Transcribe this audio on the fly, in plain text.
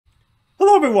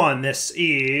Hello everyone, this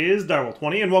is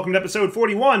Direwolf20 and welcome to episode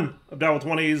 41 of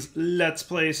Direwolf20's Let's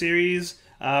Play series,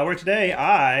 where today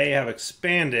I have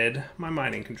expanded my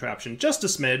mining contraption just a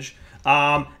smidge,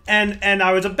 and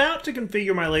I was about to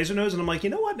configure my laser nose and I'm like, you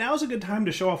know what, now's a good time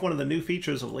to show off one of the new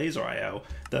features of Laser.io,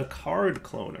 the card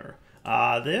cloner.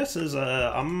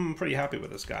 I'm pretty happy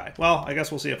with this guy. Well, I guess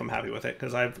we'll see if I'm happy with it,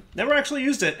 because I've never actually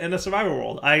used it in a survival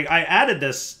world. I added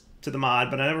this to the mod,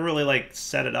 but I never really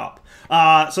set it up.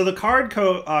 So the card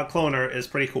cloner is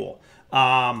pretty cool.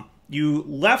 You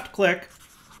left click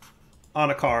on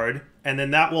a card, and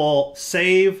then that will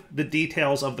save the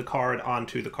details of the card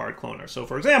onto the card cloner. So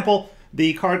for example,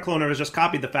 the card cloner has just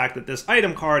copied the fact that this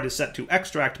item card is set to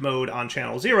extract mode on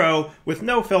channel 0 with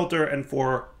no filter and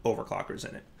 4 overclockers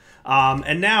in it.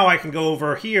 And now I can go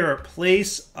over here,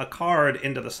 place a card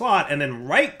into the slot, and then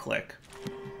right click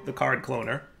the card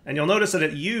cloner. And you'll notice that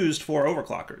it used 4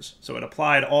 overclockers. So it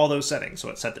applied all those settings. So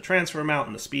it set the transfer amount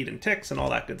and the speed and ticks and all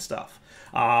that good stuff.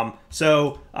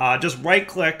 Just right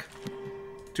click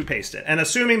to paste it. And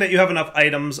assuming that you have enough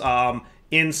items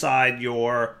inside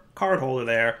your card holder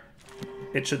there,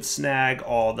 it should snag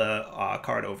all the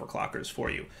card overclockers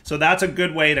for you. So that's a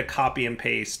good way to copy and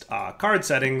paste card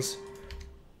settings.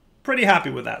 Pretty happy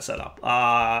with that setup.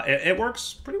 It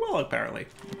works pretty well, apparently.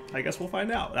 I guess we'll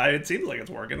find out. It seems like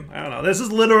it's working. I don't know. This is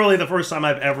literally the first time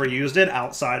I've ever used it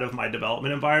outside of my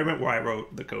development environment where I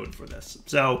wrote the code for this.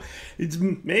 So, it's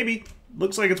maybe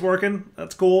looks like it's working.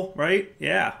 That's cool, right?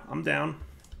 Yeah, I'm down.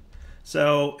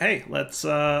 So, hey, let's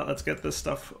get this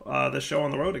stuff, this show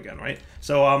on the road again, right?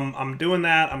 So, I'm doing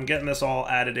that. I'm getting this all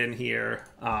added in here.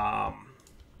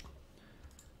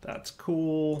 That's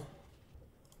cool.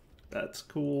 That's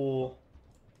cool.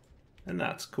 And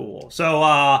that's cool. So,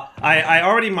 I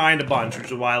already mined a bunch, which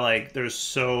is why, there's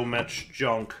so much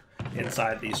junk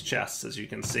inside these chests, as you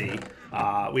can see.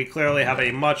 We clearly have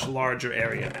a much larger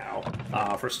area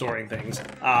now for storing things.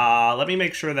 Let me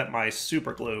make sure that my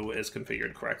super glue is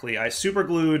configured correctly. I super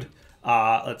glued,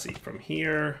 let's see, from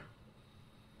here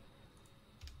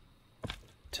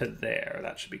to there.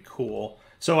 That should be cool.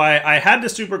 So I had to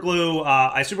super glue,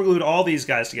 I super glued all these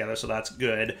guys together, so that's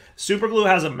good. Super glue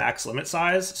has a max limit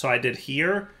size, so I did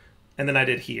here, and then I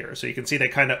did here. So you can see they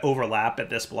kind of overlap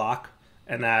at this block,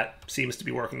 and that seems to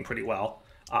be working pretty well.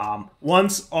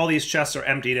 Once all these chests are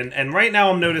emptied, and right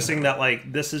now I'm noticing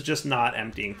that, this is just not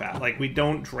emptying fast. We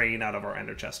don't drain out of our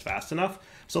ender chest fast enough.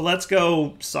 So let's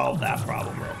go solve that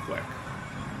problem real quick.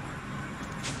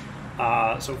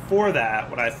 So for that,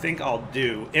 what I think I'll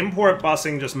do, import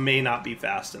busing just may not be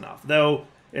fast enough. Though,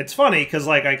 it's funny, because,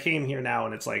 I came here now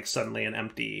and it's, suddenly an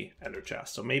empty ender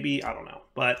chest. So maybe, I don't know.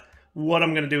 But what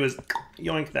I'm going to do is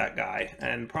yoink that guy,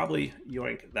 and probably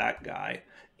yoink that guy.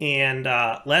 And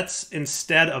let's,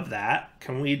 instead of that,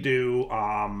 can we do,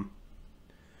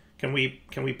 can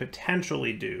we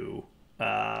potentially do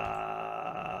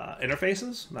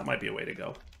interfaces? That might be a way to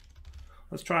go.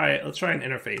 Let's try an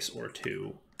interface or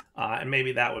two. And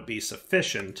maybe that would be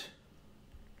sufficient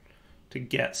to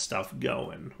get stuff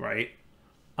going, right?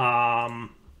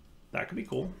 That could be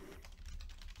cool.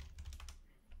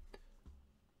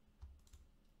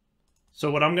 So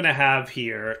what I'm going to have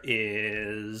here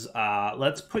is,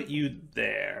 let's put you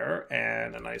there,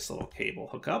 and a nice little cable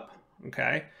hookup,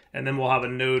 okay? And then we'll have a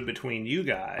node between you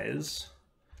guys.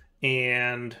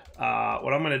 And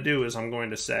what I'm going to do is I'm going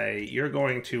to say, you're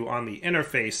going to, on the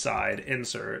interface side,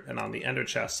 insert, and on the ender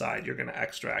chest side, you're going to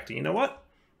extract. And you know what?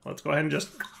 Let's go ahead and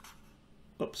just,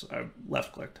 oops, I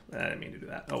left clicked. I didn't mean to do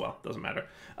that. Oh well, doesn't matter.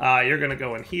 You're going to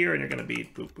go in here, and you're going to be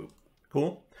boop, boop.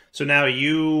 Cool? So now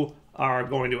you are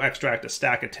going to extract a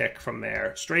stack of tick from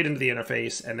there, straight into the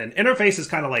interface, and then interface is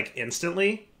kind of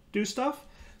instantly do stuff.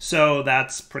 So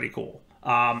that's pretty cool.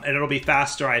 And it'll be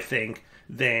faster, I think,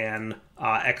 than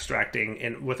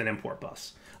extracting with an import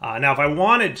bus. Now, if I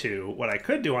wanted to, what I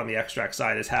could do on the extract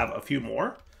side is have a few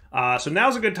more. So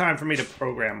now's a good time for me to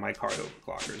program my card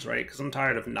overclockers, right? Because I'm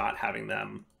tired of not having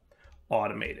them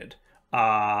automated.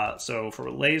 So for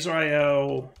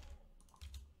Laser.io,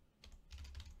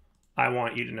 I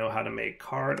want you to know how to make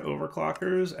card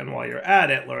overclockers, and while you're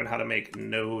at it, learn how to make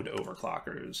node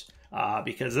overclockers,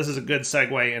 because this is a good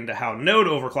segue into how node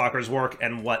overclockers work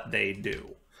and what they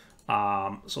do.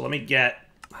 So let me get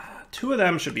 2 of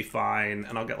them should be fine,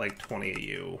 and I'll get 20 of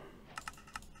you,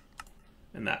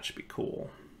 and that should be cool.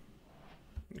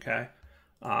 Okay,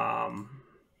 that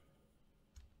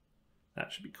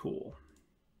should be cool.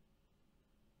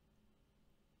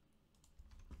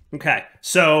 Okay,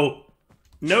 so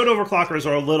node overclockers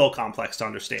are a little complex to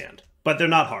understand, but they're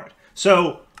not hard.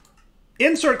 So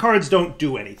insert cards don't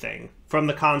do anything from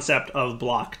the concept of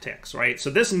block ticks, right? So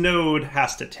this node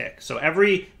has to tick. So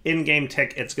every in-game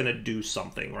tick, it's going to do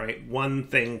something, right? One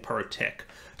thing per tick.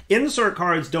 Insert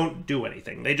cards don't do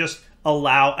anything. They just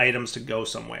allow items to go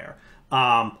somewhere.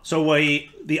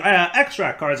 The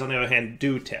extract cards, on the other hand,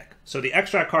 do tick. So the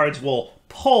extract cards will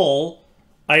pull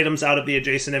items out of the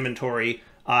adjacent inventory,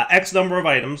 X number of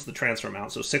items, the transfer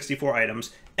amount, so 64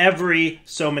 items, every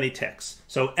so many ticks.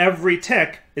 So every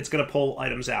tick, it's going to pull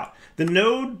items out. The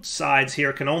node sides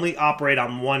here can only operate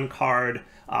on one card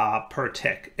per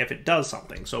tick if it does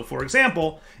something. So for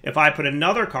example, if I put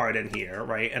another card in here,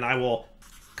 right, and I will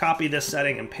copy this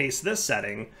setting and paste this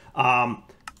setting,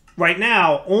 right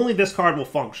now, only this card will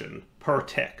function per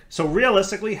tick. So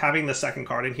realistically, having the second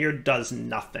card in here does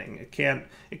nothing. It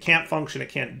can't function, it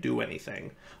can't do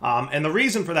anything. And the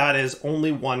reason for that is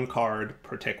only one card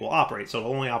per tick will operate, so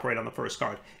it'll only operate on the first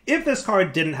card. If this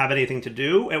card didn't have anything to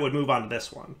do, it would move on to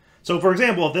this one. So for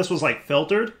example, if this was like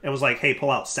filtered, it was like, hey, pull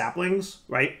out saplings,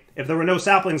 right? If there were no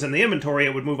saplings in the inventory,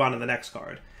 it would move on to the next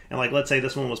card. And like, let's say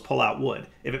this one was pull out wood.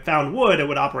 If it found wood, it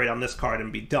would operate on this card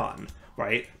and be done,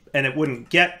 right? And it wouldn't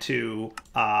get to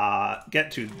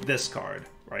this card,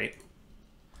 right?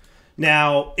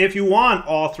 Now, if you want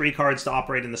all three cards to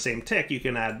operate in the same tick, you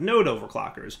can add node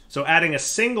overclockers. So adding a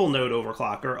single node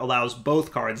overclocker allows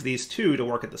both cards, these two, to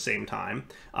work at the same time.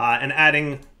 And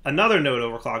adding another node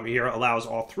overclocker here allows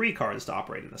all three cards to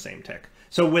operate in the same tick.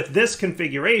 So with this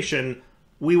configuration,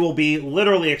 we will be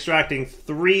literally extracting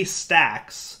 3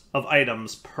 stacks of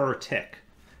items per tick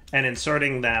and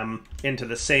inserting them into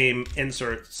the same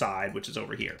insert side, which is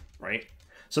over here, right?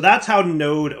 So that's how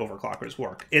node overclockers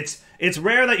work. It's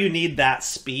rare that you need that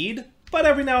speed, but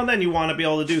every now and then you want to be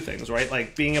able to do things, right?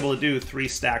 Like being able to do 3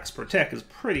 stacks per tick is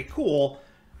pretty cool,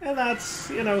 and that's,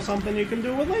 you know, something you can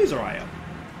do with laser IO.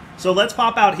 So let's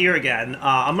pop out here again.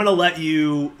 I'm gonna let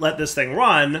this thing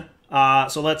run.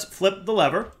 So let's flip the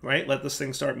lever, right? Let this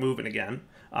thing start moving again.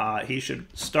 He should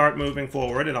start moving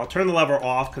forward, and I'll turn the lever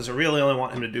off because I really only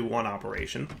want him to do one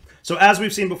operation. So as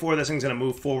we've seen before, this thing's going to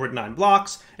move forward 9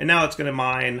 blocks, and now it's going to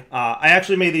mine. I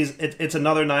actually made these, it's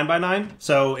another 9x9,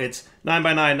 so it's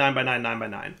 9x9, 9x9,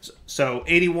 9x9. So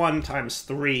 81 times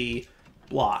 3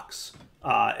 blocks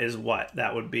is what?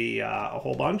 That would be a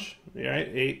whole bunch, right?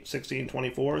 8, 16,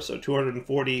 24, so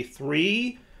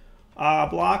 243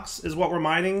 blocks is what we're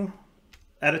mining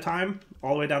at a time,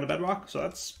 all the way down to bedrock. So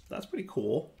that's pretty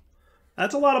cool.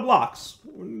 That's a lot of blocks.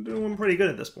 We're doing pretty good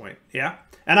at this point, yeah?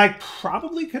 And I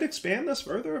probably could expand this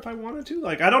further if I wanted to.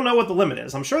 Like, I don't know what the limit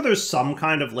is. I'm sure there's some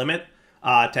kind of limit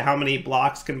to how many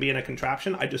blocks can be in a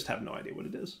contraption. I just have no idea what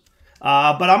it is.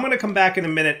 But I'm going to come back in a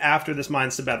minute after this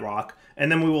mines to bedrock,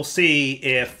 and then we will see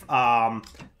if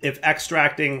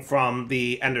extracting from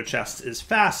the ender chests is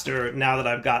faster now that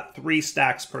I've got 3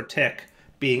 stacks per tick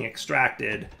being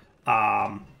extracted.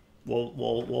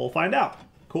 We'll find out.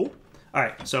 Cool. All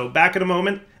right, so back in a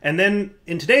moment. And then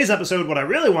in today's episode, what I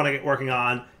really want to get working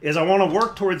on is I want to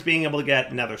work towards being able to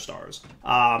get nether stars.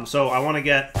 So I want to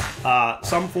get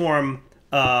some form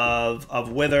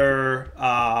of wither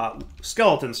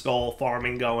skeleton skull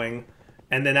farming going.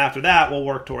 And then after that, we'll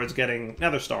work towards getting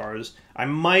nether stars. I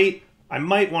might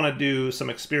want to do some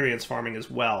experience farming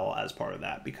as well as part of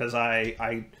that, because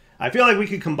I feel like we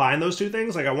could combine those two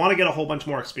things. Like, I want to get a whole bunch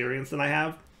more experience than I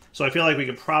have. So I feel like we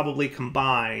could probably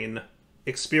combine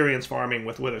experience farming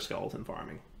with wither skeleton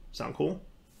farming. Sound cool?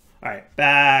 All right,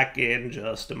 back in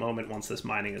just a moment once this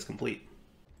mining is complete.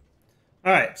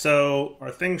 All right, so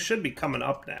our thing should be coming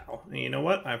up now. And you know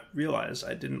what? I realized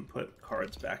I didn't put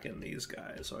cards back in these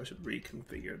guys, so I should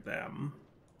reconfigure them.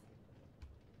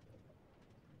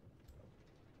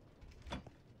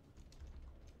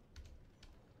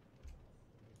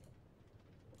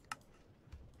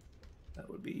 That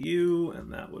would be you,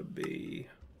 and that would be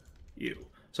you.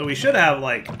 So we should have,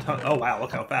 like, oh wow,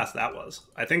 look how fast that was.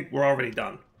 I think we're already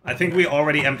done. I think we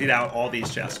already emptied out all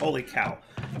these chests. Holy cow.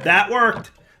 That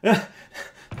worked!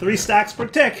 3 stacks per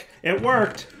tick. It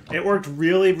worked. It worked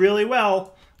really, really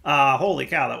well. Holy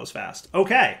cow, that was fast.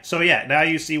 Okay, so yeah, now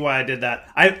you see why I did that.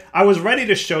 I was ready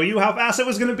to show you how fast it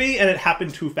was going to be, and it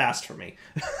happened too fast for me.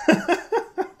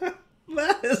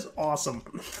 That is awesome.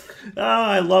 Oh,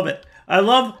 I love it. I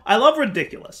love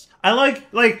ridiculous. I like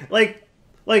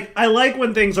I like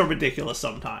when things are ridiculous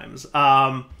sometimes.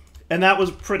 And that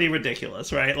was pretty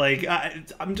ridiculous, right? Like,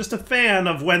 I'm just a fan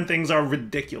of when things are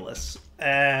ridiculous.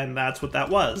 And that's what that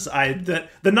was. The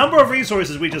number of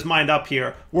resources we just mined up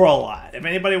here were a lot. If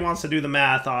anybody wants to do the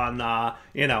math on,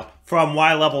 you know, from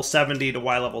Y level 70 to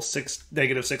Y level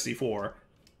negative 64,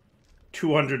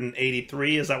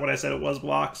 283, is that what I said it was,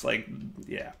 blocks? Like,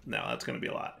 yeah, no, that's going to be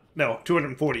a lot. No,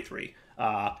 243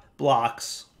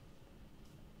 blocks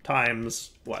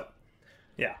times what?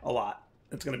 Yeah, a lot.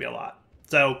 It's going to be a lot.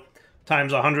 So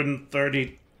times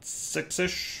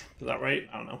 136-ish. Is that right?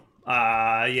 I don't know.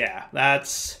 Yeah,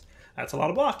 that's a lot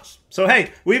of blocks. So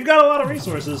hey, we've got a lot of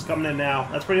resources coming in now.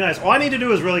 That's pretty nice. All I need to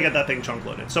do is really get that thing chunk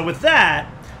loaded. So with that,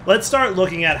 let's start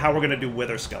looking at how we're going to do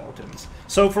wither skeletons.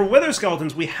 So for wither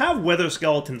skeletons, we have wither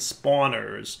skeleton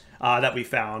spawners that we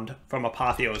found from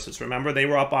Apotheosis. Remember, they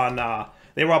were up on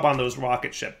those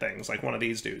rocket ship things, like one of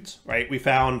these dudes, right? We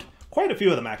found quite a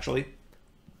few of them actually.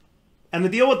 And the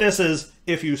deal with this is,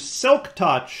 if you silk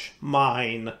touch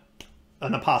mine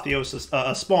an Apotheosis,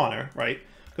 a spawner, right?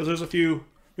 Because there's a few.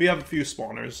 We have a few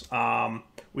spawners.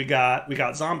 We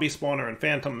got zombie spawner and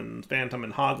phantom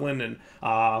and hoglin and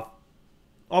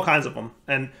all kinds of them.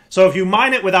 And so if you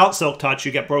mine it without silk touch,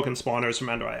 you get broken spawners from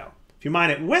Ender.io. If you mine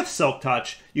it with silk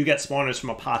touch, you get spawners from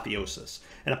Apotheosis.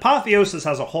 And Apotheosis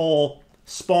has a whole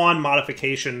spawn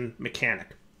modification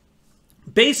mechanic.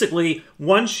 Basically,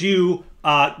 once you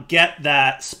get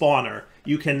that spawner,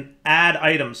 you can add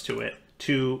items to it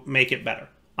to make it better.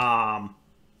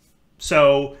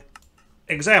 So,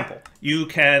 example, you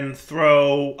can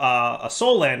throw a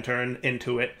soul lantern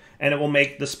into it, and it will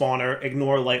make the spawner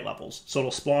ignore light levels. So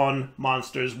it'll spawn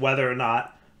monsters whether or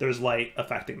not there's light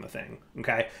affecting the thing.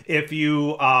 Okay. If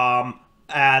you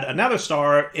add another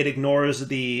star, it ignores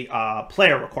the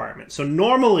player requirement. So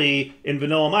normally in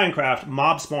vanilla Minecraft,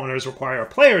 mob spawners require a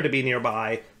player to be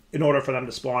nearby in order for them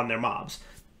to spawn their mobs.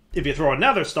 If you throw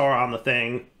another star on the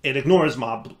thing, it ignores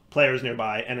mob players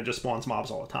nearby, and it just spawns mobs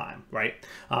all the time, right?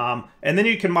 And then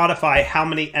you can modify how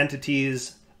many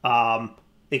entities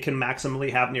it can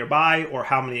maximally have nearby, or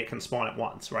how many it can spawn at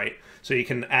once, right? So you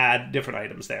can add different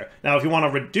items there. Now, if you want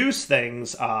to reduce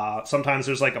things, sometimes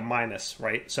there's like a minus,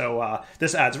 right? So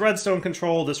this adds redstone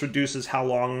control. This reduces how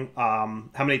long,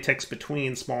 how many ticks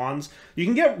between spawns. You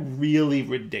can get really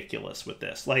ridiculous with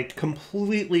this, like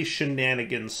completely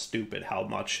shenanigans stupid how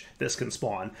much this can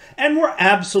spawn. And we're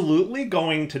absolutely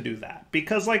going to do that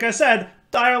because, like I said,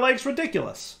 Dire likes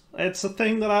ridiculous. It's a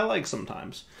thing that I like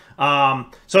sometimes.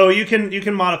 So you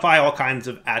can modify all kinds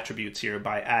of attributes here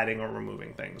by adding or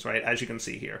removing things, right? As you can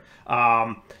see here.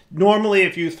 Normally,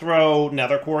 if you throw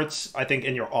nether quartz, I think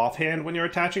in your offhand when you're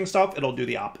attaching stuff, it'll do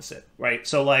the opposite, right?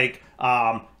 So like,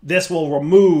 this will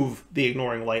remove the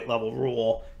ignoring light level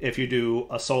rule if you do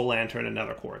a soul lantern and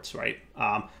nether quartz, right?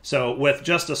 So with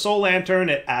just a soul lantern,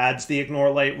 it adds the ignore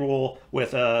light rule.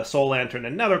 With a soul lantern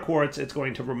and nether quartz, it's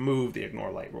going to remove the ignore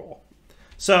light rule.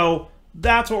 So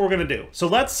that's what we're going to do. So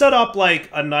let's set up like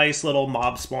a nice little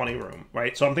mob spawning room,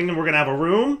 right? So I'm thinking we're going to have a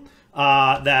room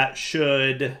that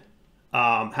should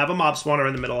have a mob spawner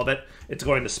in the middle of it. It's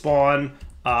going to spawn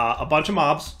a bunch of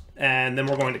mobs, and then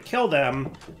we're going to kill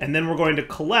them, and then we're going to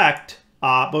collect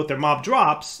both their mob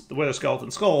drops, the wither skeleton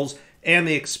skulls, and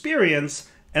the experience,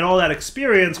 and all that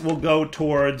experience will go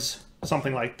towards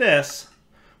something like this,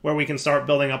 where we can start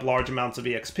building up large amounts of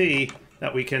EXP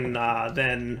that we can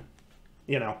then,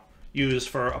 you know, use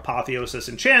for Apotheosis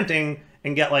enchanting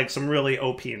and get like some really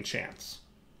OP enchants.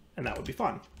 And that would be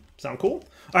fun. Sound cool?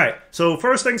 All right, so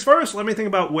first things first, let me think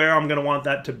about where I'm going to want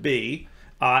that to be.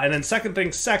 And then second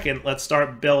things second, let's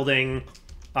start building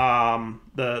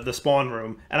the spawn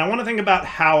room. And I want to think about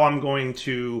how I'm going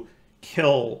to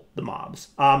kill the mobs.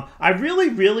 I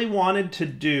really wanted to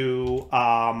do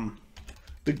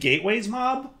the gateways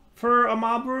mob for a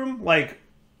mob room. Like,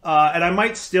 and I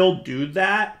might still do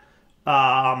that.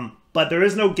 But there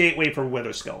is no gateway for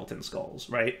wither skeleton skulls,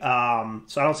 right?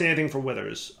 So I don't see anything for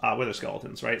wither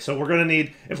skeletons, right? So we're going to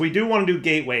need, if we do want to do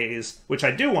gateways, which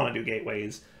I do want to do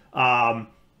gateways, I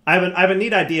have a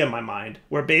neat idea in my mind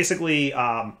where basically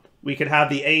we could have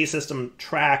the AE system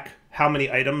track how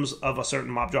many items of a certain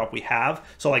mob drop we have.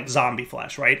 So like zombie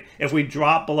flesh, right? If we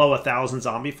drop below 1,000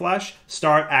 zombie flesh,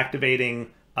 start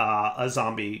activating a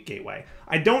zombie gateway.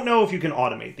 I don't know if you can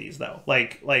automate these though.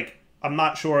 Like I'm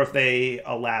not sure if they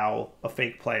allow a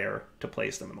fake player to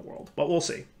place them in the world, but we'll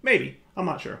see. Maybe. I'm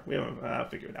not sure. We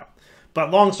haven't figured it out. But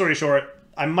long story short,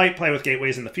 I might play with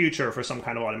gateways in the future for some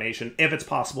kind of automation, if it's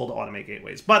possible to automate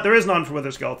gateways. But there is none for wither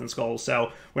skeleton skulls,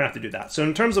 so we're going to have to do that. So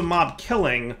in terms of mob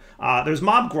killing, there's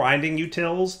mob grinding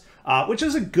utils, which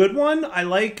is a good one. I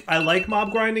like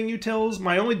mob grinding utils.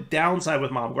 My only downside with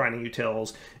mob grinding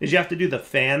utils is you have to do the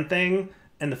fan thing,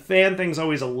 and the fan thing's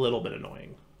always a little bit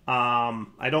annoying.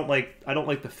 I don't like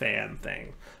the fan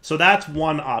thing. So that's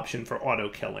one option for auto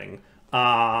killing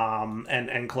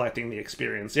and collecting the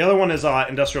experience. The other one is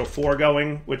industrial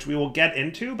foregoing, which we will get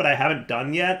into, but I haven't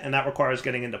done yet, and that requires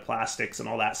getting into plastics and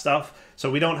all that stuff. So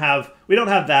we don't have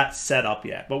that set up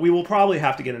yet, but we will probably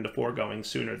have to get into foregoing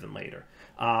sooner than later.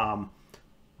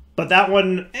 But But that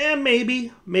one,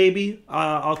 maybe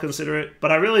I'll consider it.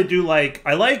 But I really do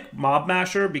I like Mob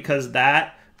Masher because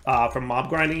that, from mob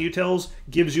grinding utils,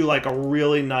 gives you like a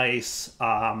really nice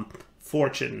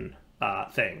fortune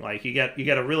thing. Like you get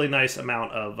a really nice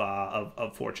amount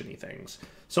of fortune-y things.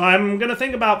 So I'm gonna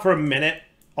think about for a minute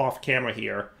off camera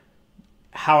here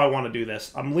how I want to do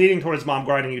this. I'm leaning towards mob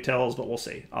grinding utils, but we'll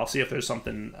see. I'll see if there's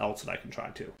something else that I can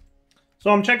try too. So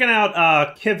I'm checking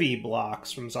out Kiwi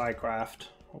blocks from Zycraft.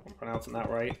 Hope I'm pronouncing that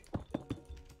right.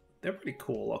 They're pretty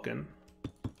cool looking.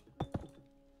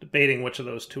 Debating which of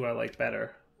those two I like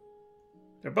better.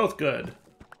 They're both good.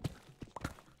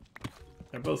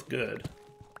 They're both good.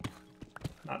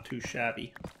 Not too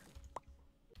shabby.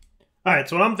 Alright,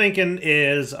 so what I'm thinking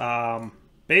is,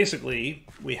 basically,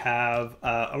 we have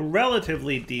a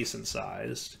relatively decent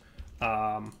sized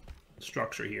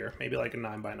structure here. Maybe like a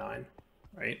 9x9,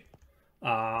 right?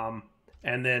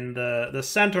 And then the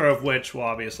center of which will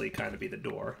obviously kind of be the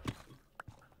door.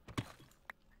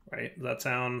 Right? Does that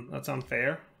sound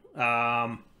fair?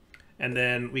 And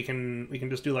then we can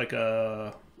just do like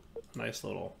a nice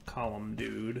little column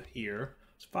dude here.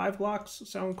 Does 5 blocks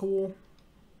sound cool?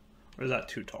 Or is that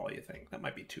too tall, you think? That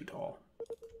might be too tall.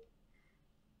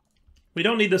 We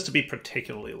don't need this to be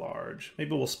particularly large.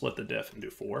 Maybe we'll split the diff and do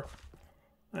 4.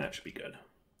 That should be good.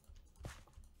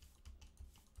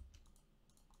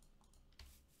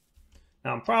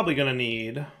 Now I'm probably going to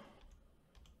need a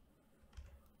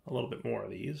little bit more of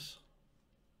these.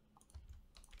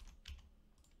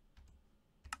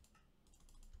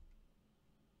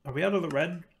 Are we out of the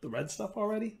red stuff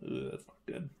already? Ugh, that's not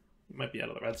good. We might be out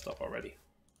of the red stuff already.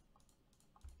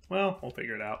 Well, we'll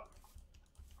figure it out.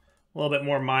 A little bit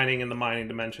more mining in the mining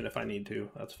dimension if I need to.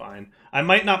 That's fine. I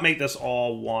might not make this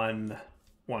all one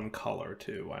color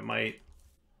too. I might,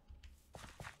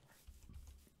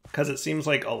 because it seems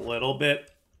like a little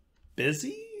bit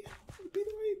busy would be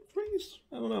the right phrase.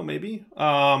 I don't know, maybe.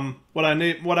 What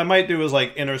I might do is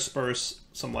like intersperse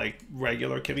some like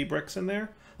regular Kiwi bricks in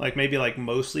there. Like maybe like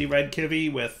mostly red Kiwi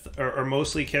with, or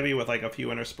mostly Kiwi with like a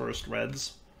few interspersed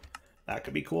reds. That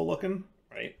could be cool looking,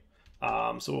 right?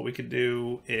 So what we could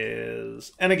do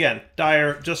is, and again,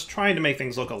 Dyer just trying to make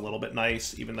things look a little bit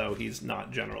nice, even though he's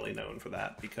not generally known for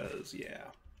that, because, yeah.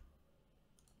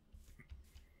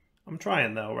 I'm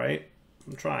trying, though, right?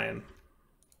 I'm trying.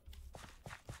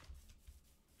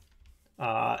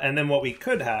 And then what we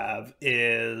could have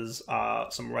is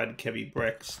some red Kiwi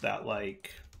bricks that,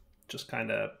 like, just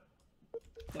kind of,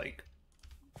 like,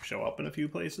 show up in a few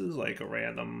places, like a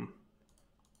random...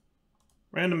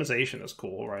 Randomization is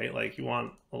cool, right? Like, you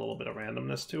want a little bit of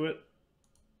randomness to it.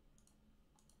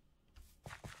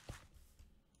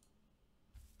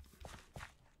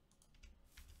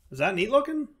 Is that neat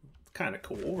looking? It's kind of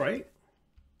cool, right?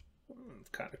 It's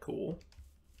kind of cool.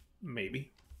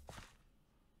 Maybe.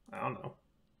 I don't know.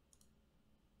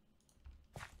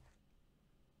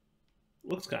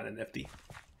 Looks kind of nifty.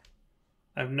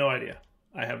 I have no idea.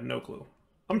 I have no clue.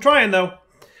 I'm trying, though.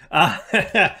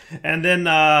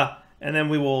 And then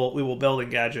we will build and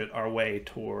gadget our way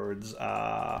towards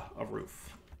a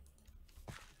roof.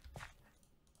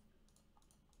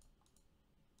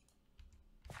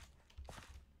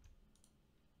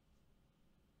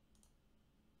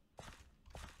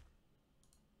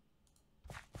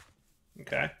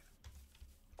 Okay.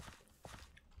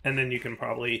 And then you can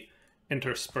probably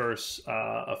intersperse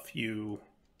a few...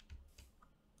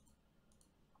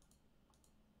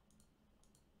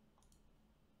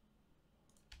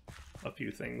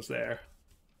 things there.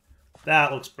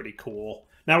 That looks pretty cool.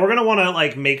 Now we're going to want to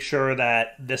like make sure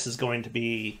that this is going to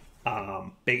be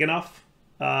big enough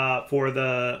for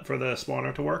the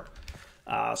spawner to work.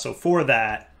 So for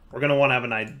that, we're going to want to have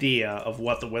an idea of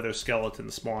what the Wither Skeleton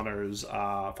spawner's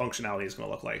functionality is going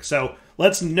to look like. So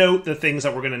let's note the things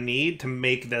that we're going to need to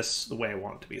make this the way I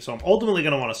want it to be. So I'm ultimately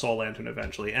going to want a Soul Lantern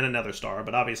eventually and another star,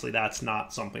 but obviously that's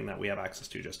not something that we have access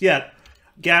to just yet.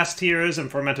 Gas tears and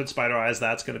fermented spider eyes,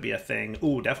 that's going to be a thing.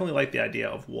 Ooh, definitely like the idea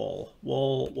of wool.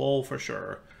 Wool for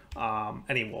sure.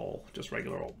 Any wool, just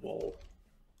regular old wool.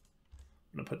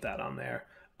 I'm going to put that on there.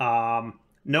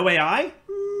 No AI?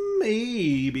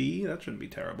 Maybe. That shouldn't be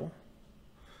terrible.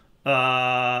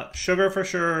 Sugar for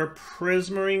sure.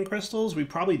 Prismarine crystals, we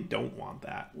probably don't want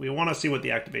that. We want to see what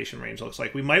the activation range looks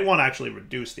like. We might want to actually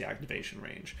reduce the activation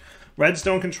range.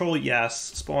 Redstone control, yes.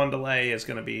 Spawn delay is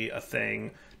going to be a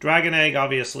thing. Dragon egg,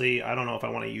 obviously, I don't know if I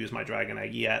want to use my dragon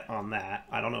egg yet on that.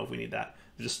 I don't know if we need that.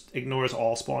 It just ignores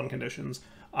all spawn conditions.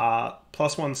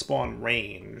 +1 spawn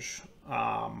range.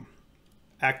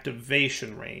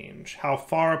 Activation range. How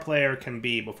far a player can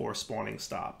be before spawning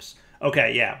stops.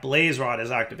 Okay, yeah, Blaze Rod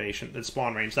is activation, the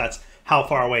spawn range. That's how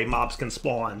far away mobs can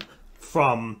spawn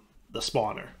from the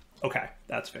spawner. Okay,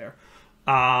 that's fair.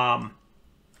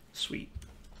 Sweet.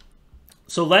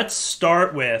 So let's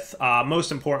start with,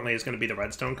 most importantly, is going to be the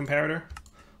redstone comparator.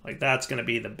 Like, that's going to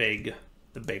be the big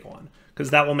one.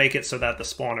 Because that will make it so that the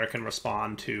spawner can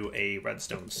respond to a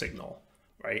redstone signal,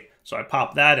 right? So I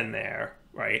pop that in there,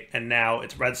 right? And now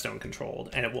it's redstone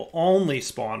controlled. And it will only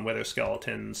spawn wither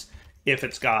skeletons if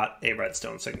it's got a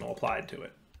redstone signal applied to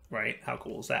it, right? How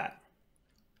cool is that?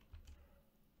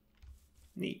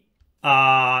 Neat.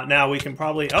 Now we can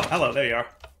probably... Oh, hello, there you are.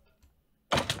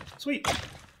 Sweet.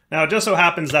 Now, it just so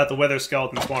happens that the wither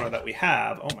skeleton spawner that we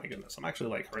have... Oh my goodness, I'm actually,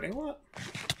 like, hurting a lot.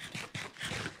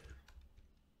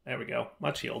 There we go.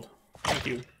 Much healed. Thank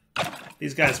you.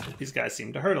 These guys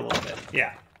seem to hurt a little bit.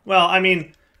 Yeah. Well, I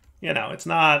mean, you know, it's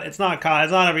not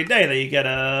every day that you get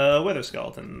a wither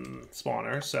skeleton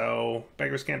spawner, so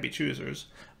beggars can't be choosers.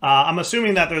 I'm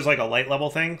assuming that there's, like, a light level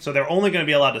thing, so they're only going to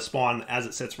be allowed to spawn as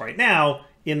it sits right now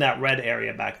in that red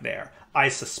area back there. I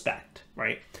suspect,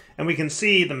 right? And we can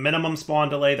see the minimum spawn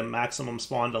delay, the maximum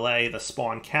spawn delay, the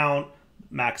spawn count,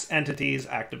 max entities,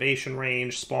 activation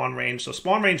range, spawn range. So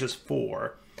spawn range is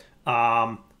 4,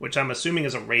 which I'm assuming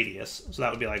is a radius. So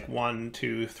that would be like 1,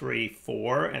 2, 3,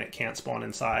 4, and it can't spawn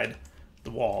inside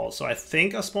the walls. So I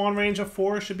think a spawn range of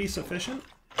 4 should be sufficient.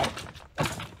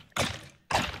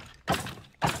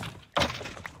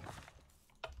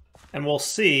 And we'll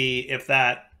see if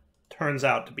that turns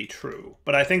out to be true.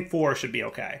 But I think 4 should be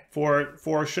okay.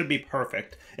 4 should be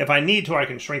perfect. If I need to, I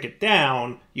can shrink it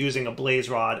down using a blaze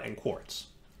rod and quartz,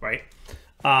 right?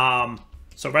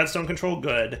 So redstone control,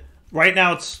 good. Right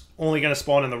now it's only going to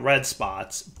spawn in the red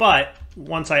spots, but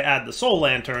once I add the soul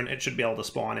lantern, it should be able to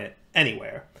spawn it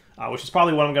anywhere, which is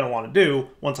probably what I'm going to want to do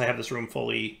once I have this room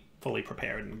fully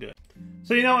prepared and good.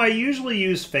 So, you know, I usually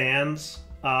use fans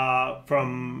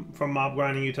from mob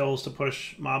grinding utils to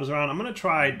push mobs around. I'm going to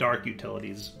try Dark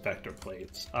Utilities vector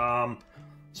plates.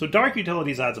 So Dark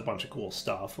Utilities adds a bunch of cool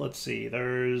stuff. Let's see.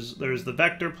 There's the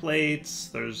vector plates,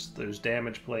 there's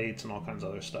damage plates, and all kinds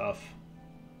of other stuff.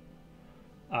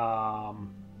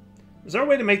 Is there a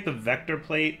way to make the vector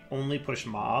plate only push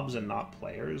mobs and not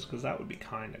players? Because that would be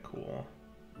kind of cool.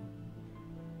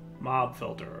 Mob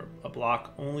filter. A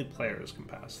block only players can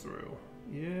pass through.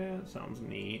 Yeah, sounds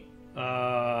neat.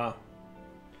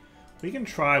 We can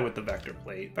try with the vector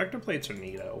plate. Vector plates are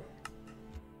neato.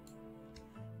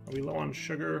 Are we low on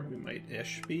sugar? We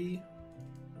might-ish be.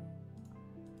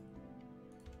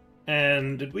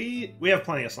 And did we have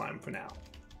plenty of slime for now.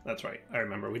 That's right. I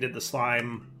remember. We did the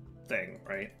slime thing,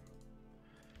 right?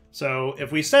 So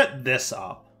if we set this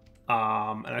up,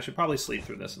 and I should probably sleep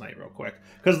through this night real quick,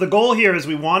 because the goal here is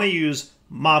we want to use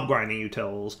mob grinding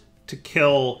utils to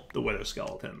kill the wither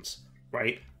skeletons,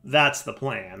 right? That's the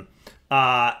plan.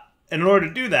 In order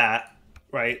to do that,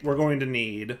 right, we're going to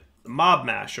need the mob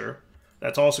masher.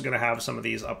 That's also going to have some of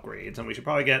these upgrades, and we should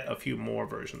probably get a few more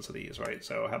versions of these, right?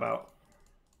 So how about...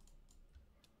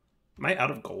 Am I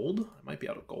out of gold? I might be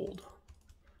out of gold.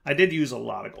 I did use a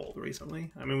lot of gold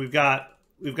recently. I mean, we've got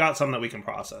some that we can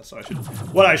process. So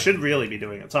what I should really be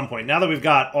doing at some point, now that we've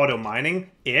got auto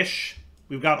mining-ish,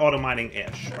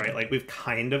 right? Like, we've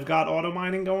kind of got auto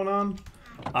mining going on.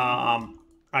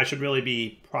 I should really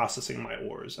be processing my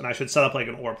ores, and I should set up like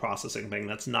an ore processing thing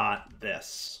that's not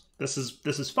this. This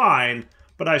is fine,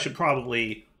 but I should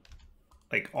probably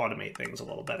like automate things a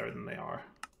little better than they are.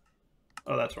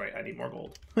 Oh, that's right. I need more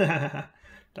gold.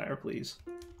 Dire, please.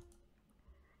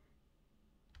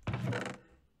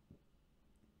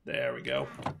 There we go.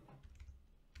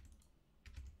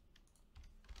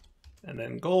 And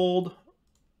then gold.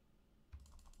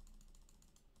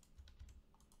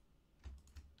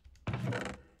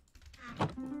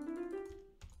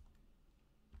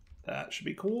 That should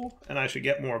be cool. And I should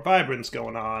get more vibrance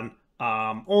going on.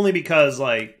 Only because,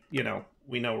 like, you know,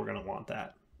 we know we're going to want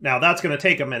that. Now, that's going to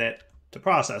take a minute to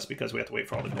process because we have to wait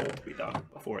for all the gold to be done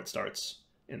before it starts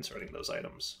inserting those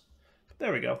items. But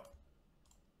there we go.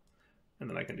 And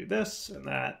then I can do this and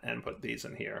that and put these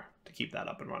in here to keep that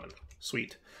up and running.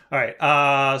 Sweet. All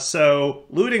right, so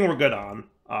looting we're good on.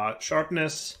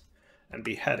 Sharpness and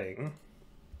beheading.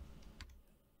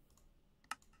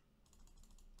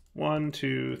 1,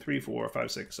 2, 3, 4,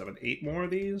 5, 6, 7, 8 more of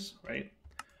these, right?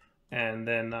 And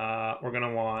then we're going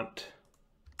to want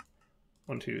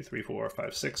 1, 2, 3, 4,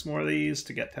 5, 6 more of these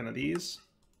to get 10 of these.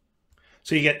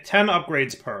 So you get 10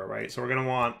 upgrades per, right? So we're going to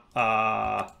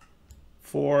want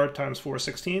 4 times 4,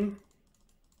 16.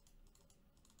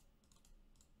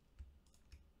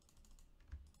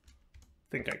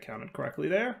 I think I counted correctly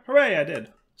there. Hooray, I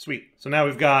did. Sweet. So now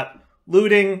we've got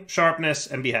looting, sharpness,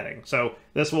 and beheading. So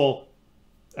this will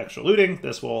extra looting,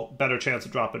 this will better chance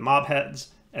of dropping mob heads,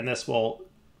 and this will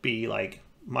be like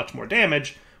much more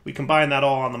damage. We combine that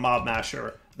all on the mob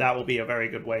masher. That will be a very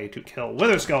good way to kill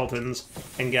wither skeletons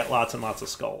and get lots and lots of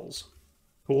skulls.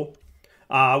 Cool.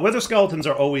 Wither skeletons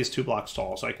are always 2 blocks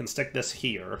tall, so I can stick this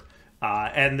here.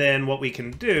 And then what we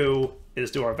can do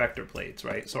is do our vector plates,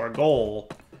 right? So our goal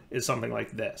is something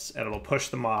like this, and it'll push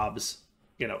the mobs,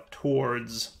 you know,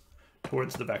 towards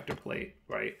the vector plate,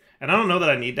 right? And I don't know that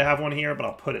I need to have one here, but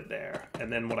I'll put it there.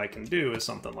 And then what I can do is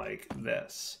something like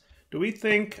this. Do we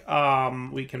think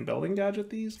we can building gadget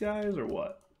these guys, or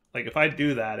what? Like, if I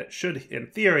do that, it should, in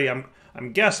theory,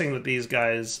 I'm guessing that these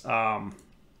guys,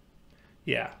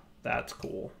 yeah, that's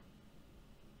cool.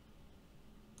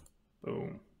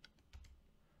 Boom.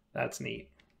 That's neat.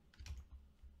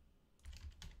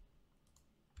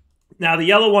 Now, the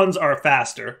yellow ones are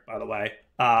faster, by the way.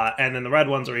 And then the red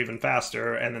ones are even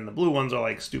faster. And then the blue ones are,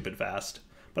 like, stupid fast.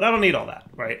 But I don't need all that,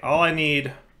 right? All I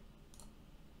need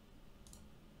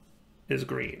is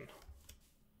green.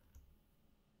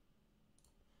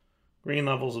 Green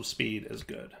levels of speed is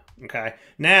good. Okay?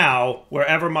 Now,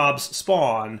 wherever mobs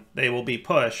spawn, they will be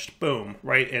pushed, boom,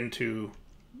 right into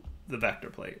the vector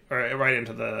plate. Or right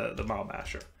into the mob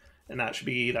masher. And that should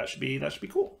be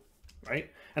cool,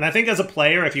 right? And I think as a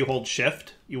player, if you hold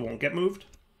shift, you won't get moved.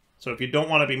 So if you don't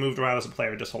want to be moved around as a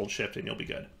player, just hold shift and you'll be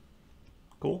good.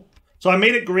 Cool. So I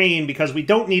made it green because we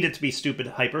don't need it to be stupid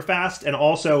hyper fast. And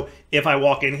also, if I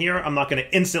walk in here, I'm not going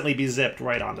to instantly be zipped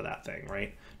right onto that thing,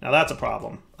 right? Now that's a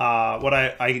problem. What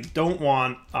I don't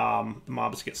want the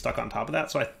mobs to get stuck on top of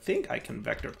that. So I think I can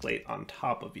vector plate on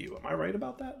top of you. Am I right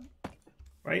about that?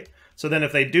 Right? So then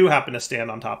if they do happen to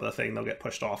stand on top of the thing, they'll get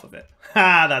pushed off of it.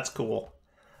 Ha, that's cool.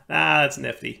 Ah, that's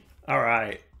nifty. All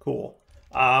right, cool.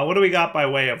 What do we got by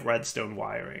way of redstone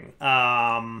wiring?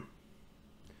 I'm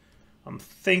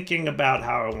thinking about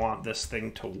how I want this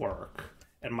thing to work.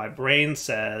 And my brain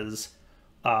says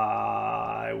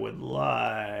I would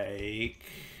like...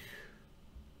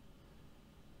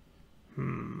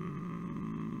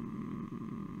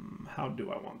 How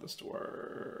do I want this to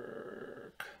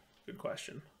work? Good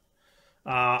question.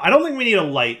 I don't think we need a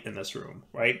light in this room,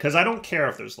 right? Because I don't care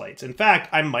if there's lights. In fact,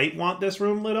 I might want this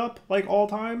room lit up, like, all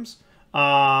times.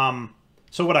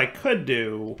 So what I could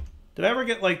do... Did I ever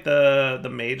get, like, the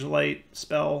mage light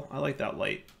spell? I like that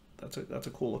light. That's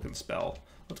a cool-looking spell.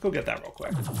 Let's go get that real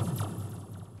quick.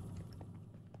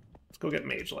 Let's go get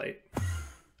mage light.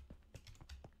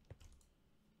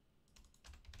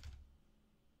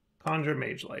 Conjure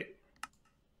mage light.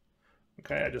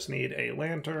 Okay, I just need a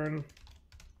lantern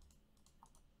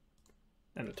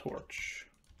and a torch.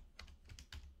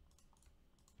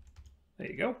 There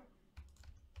you go.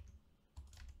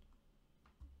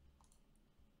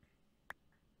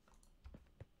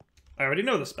 I already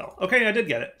know the spell. Okay, I did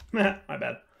get it. My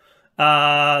bad.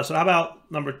 So how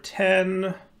about number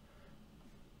 10?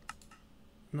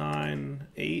 9,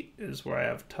 8 is where I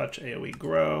have touch, AoE,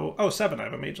 grow. Oh, 7, I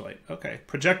have a mage light. Okay,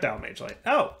 projectile mage light.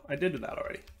 Oh, I did do that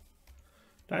already.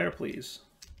 Dire, please.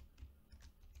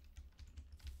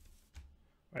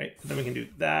 Right, then we can do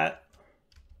that,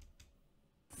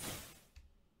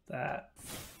 that,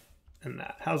 and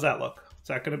that. How's that look? Is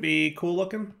that going to be cool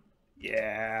looking?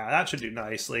 Yeah, that should do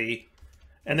nicely.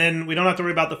 And then we don't have to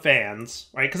worry about the fans,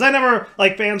 right? Because I never,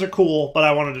 like, fans are cool, but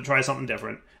I wanted to try something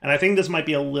different. And I think this might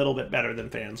be a little bit better than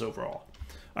fans overall.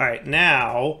 All right,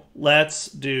 now let's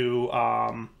do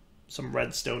some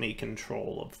redstone-y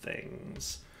control of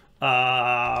things.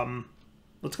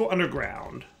 Let's go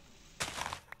underground.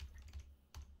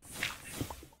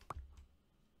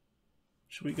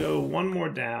 Should we go one more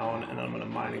down, and then I'm going to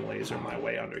mining laser my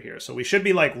way under here. So we should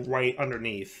be, like, right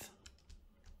underneath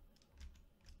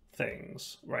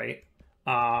things, right?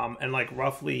 And, like,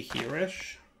 roughly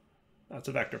here-ish. That's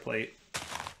a vector plate.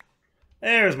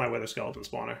 There's my wither skeleton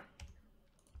spawner.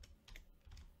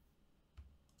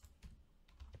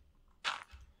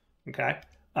 Okay.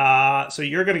 So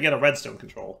you're going to get a redstone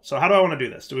control. So how do I want to do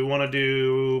this? Do we want to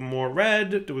do more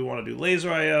red? Do we want to do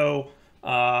laser IO?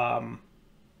 How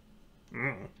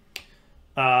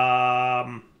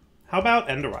about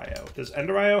Ender IO? Does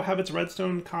Ender IO have its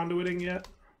redstone conduiting yet?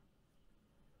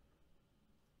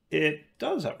 It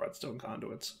does have redstone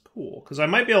conduits. Cool. Because I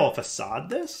might be able to facade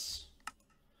this.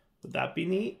 Would that be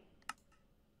neat?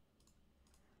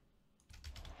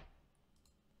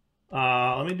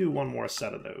 Let me do one more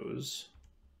set of those.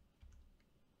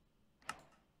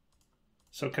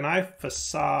 So can I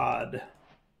facade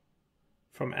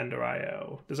from Ender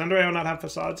IO? Does Ender IO not have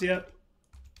facades yet?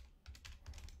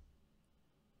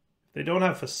 If they don't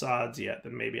have facades yet,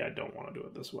 then maybe I don't want to do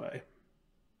it this way.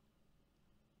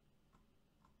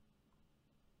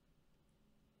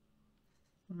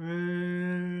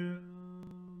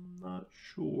 Not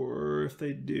sure if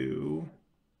they do.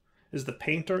 Is the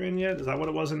painter in yet? Is that what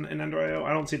it was in Ender.io?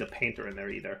 I don't see the painter in there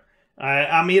either.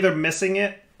 I'm either missing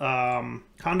it.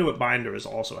 Conduit binder is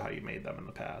also how you made them in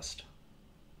the past.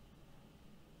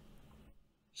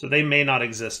 So they may not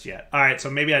exist yet. All right, so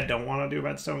maybe I don't want to do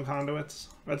redstone conduits.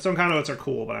 Redstone conduits are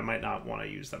cool, but I might not want to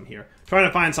use them here. Trying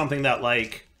to find something that,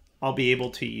 like, I'll be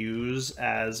able to use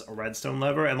as a redstone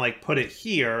lever and, like, put it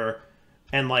here,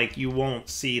 and, like, you won't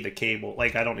see the cable.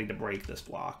 Like, I don't need to break this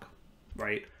block,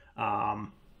 right?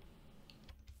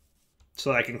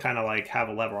 So I can kind of, like, have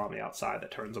a lever on the outside that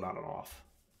turns it on and off.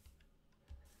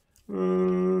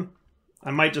 I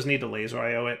might just need to laser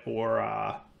IO it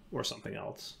or something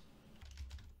else.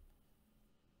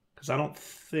 Because I don't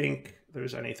think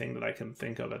there's anything that I can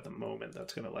think of at the moment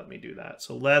that's going to let me do that.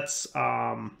 So let's, if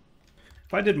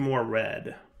I did more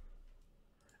red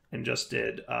and just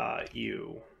did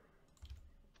U,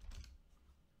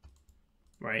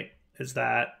 right? Is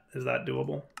that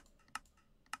doable?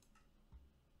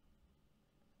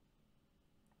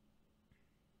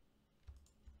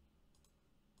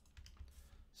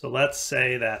 So let's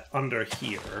say that under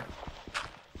here,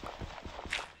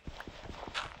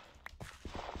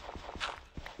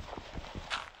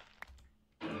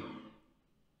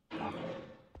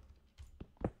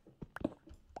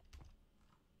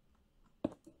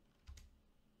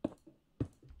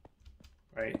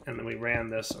 right? And then we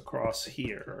ran this across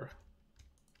here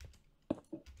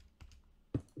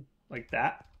like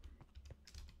that.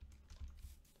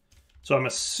 So I'm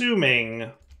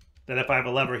assuming that if I have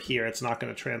a lever here, it's not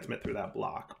going to transmit through that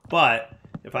block. But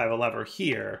if I have a lever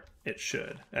here, it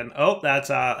should. And oh,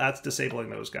 that's disabling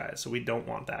those guys. So we don't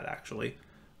want that, actually.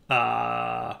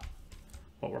 What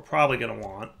we're probably going to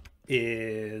want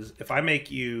is if I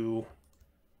make you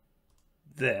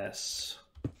this.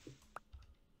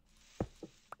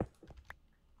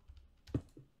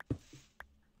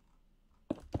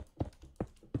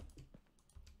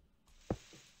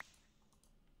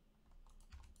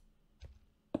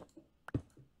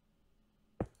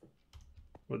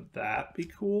 Would that be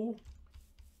cool?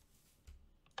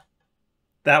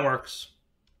 That works.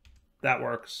 That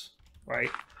works, right?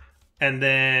 And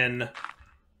then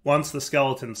once the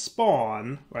skeletons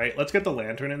spawn, right? Let's get the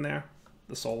lantern in there.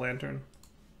 The soul lantern.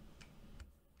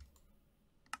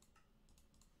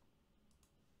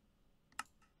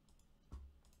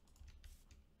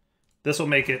 This will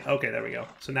make it... Okay, there we go.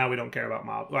 So now we don't care about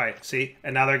mob. All right, see?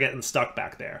 And now they're getting stuck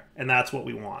back there. And that's what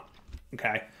we want.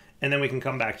 Okay? And then we can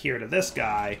come back here to this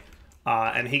guy,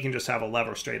 and he can just have a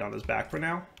lever straight on his back for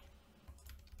now.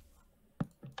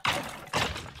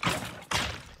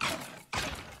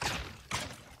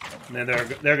 And then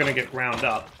they're going to get ground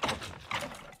up.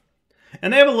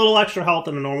 And they have a little extra health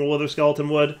than a normal wither skeleton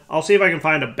would. I'll see if I can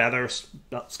find a better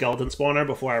skeleton spawner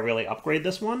before I really upgrade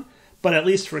this one. But at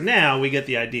least for now, we get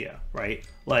the idea, right?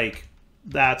 Like,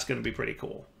 that's going to be pretty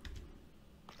cool.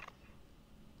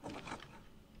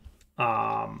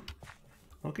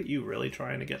 Look at you really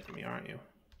trying to get to me, aren't you?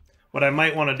 What I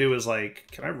might want to do is, like,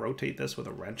 can I rotate this with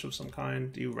a wrench of some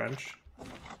kind? Do you wrench?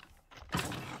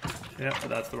 Yep, but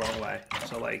that's the wrong way.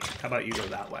 So, like, how about you go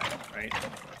that way, right?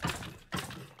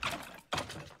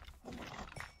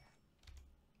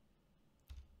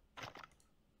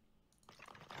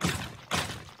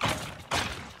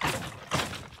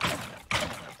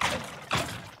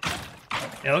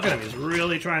 Yeah, look at him. He's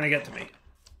really trying to get to me.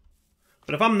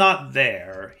 But if I'm not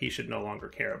there, he should no longer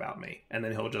care about me. And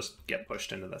then he'll just get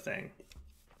pushed into the thing.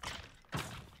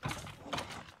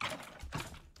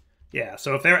 Yeah,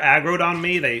 so if they're aggroed on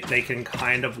me, they can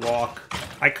kind of walk.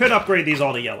 I could upgrade these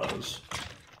all to yellows.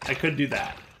 I could do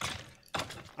that.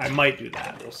 I might do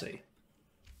that. We'll see.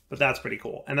 But that's pretty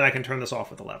cool. And then I can turn this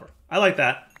off with a lever. I like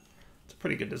that. It's a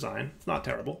pretty good design. It's not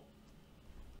terrible.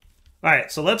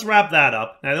 Alright, so let's wrap that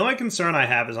up. Now, the only concern I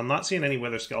have is I'm not seeing any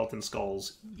wither skeleton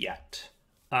skulls yet.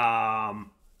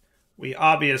 We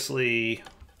obviously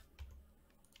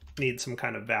need some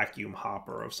kind of vacuum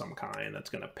hopper of some kind that's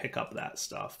going to pick up that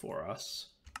stuff for us,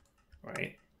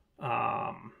 right?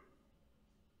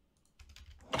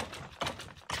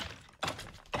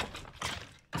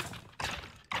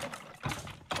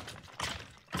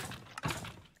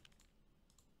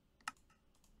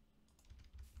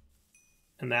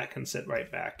 And that can sit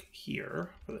right back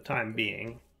here for the time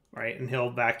being, right? And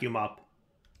he'll vacuum up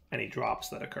any drops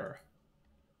that occur,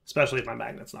 especially if my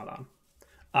magnet's not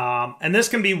on. And this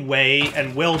can be way,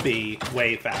 and will be,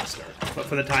 way faster. But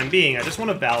for the time being, I just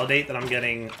want to validate that I'm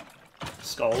getting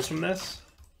skulls from this.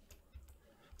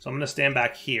 So I'm going to stand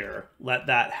back here, let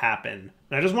that happen.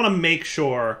 And I just want to make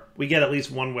sure we get at least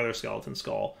one wither skeleton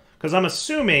skull. Because I'm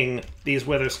assuming these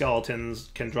wither skeletons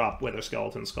can drop wither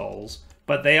skeleton skulls.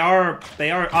 But they are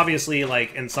obviously,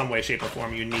 like, in some way, shape, or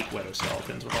form, unique wither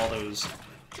skeletons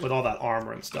with all that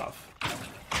armor and stuff.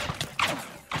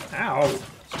 Ow!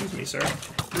 Excuse me, sir.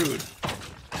 Rude.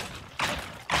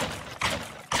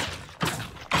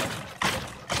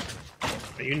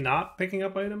 Are you not picking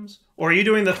up items? Or are you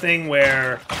doing the thing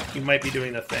where... You might be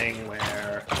doing the thing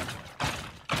where...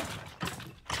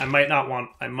 I might not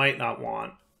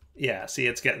want... Yeah, see,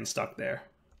 it's getting stuck there.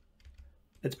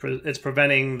 It's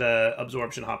preventing the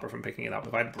absorption hopper from picking it up.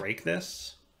 If I break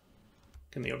this,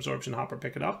 can the absorption hopper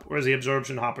pick it up? Or is the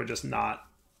absorption hopper just not...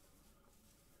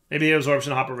 Maybe the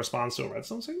absorption hopper responds to a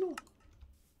redstone signal?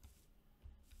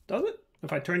 Does it?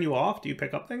 If I turn you off, do you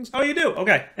pick up things? Oh, you do!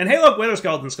 Okay. And hey, look, wither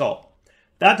skeleton skull.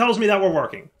 That tells me that we're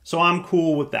working. So I'm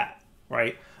cool with that,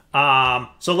 right?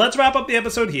 So let's wrap up the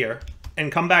episode here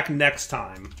and come back next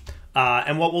time.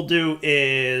 And what we'll do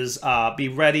is be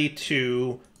ready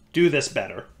to do this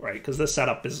better, right? Because this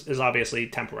setup is obviously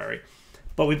temporary.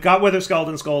 But we've got wither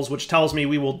skeleton skulls, which tells me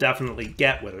we will definitely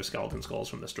get wither skeleton skulls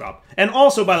from this drop. And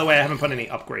also, by the way, I haven't put any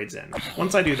upgrades in.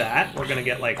 Once I do that, we're going to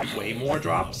get, like, way more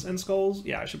drops and skulls.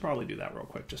 Yeah, I should probably do that real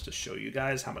quick just to show you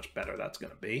guys how much better that's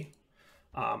going to be.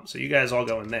 So you guys all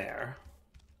go in there.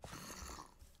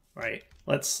 Right.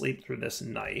 Let's sleep through this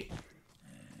night.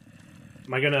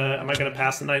 Am I gonna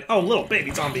pass the night? Oh, little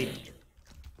baby zombie.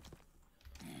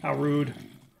 How rude.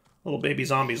 Little baby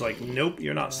zombie's like, nope,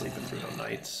 you're not sleeping through no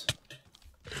nights.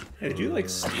 Hey, did you, like,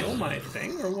 steal my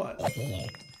thing or what?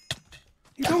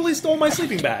 He totally stole my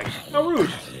sleeping bag. How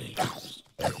rude.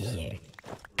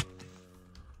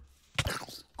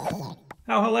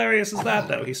 How hilarious is that,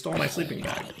 though? He stole my sleeping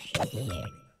bag.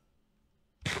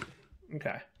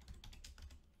 Okay.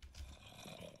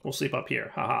 We'll sleep up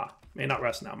here. Haha. May not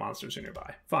rest now. Monsters are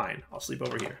nearby. Fine. I'll sleep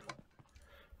over here.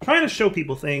 Trying to show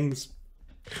people things.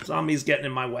 Zombies getting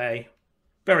in my way.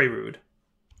 Very rude.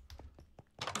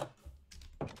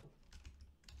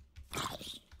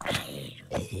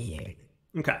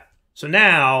 Okay. So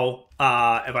now,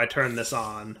 if I turn this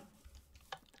on,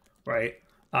 right,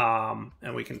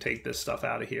 and we can take this stuff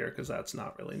out of here because that's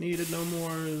not really needed no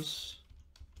more.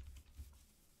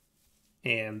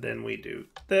 And then we do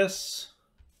this.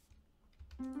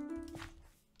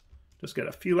 Just get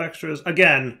a few extras.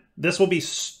 Again, this will be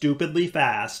stupidly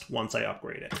fast once I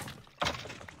upgrade it.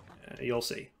 You'll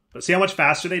see. But see how much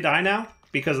faster they die now?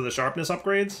 Because of the sharpness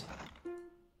upgrades?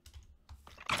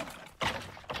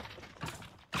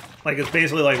 Like, it's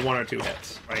basically like 1 or 2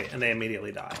 hits, right? And they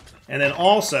immediately die. And then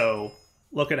also,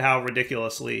 look at how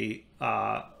ridiculously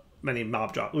many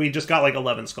mob drops. We just got like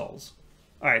 11 skulls.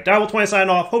 Alright, Direwolf20 signing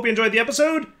off. Hope you enjoyed the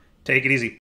episode. Take it easy.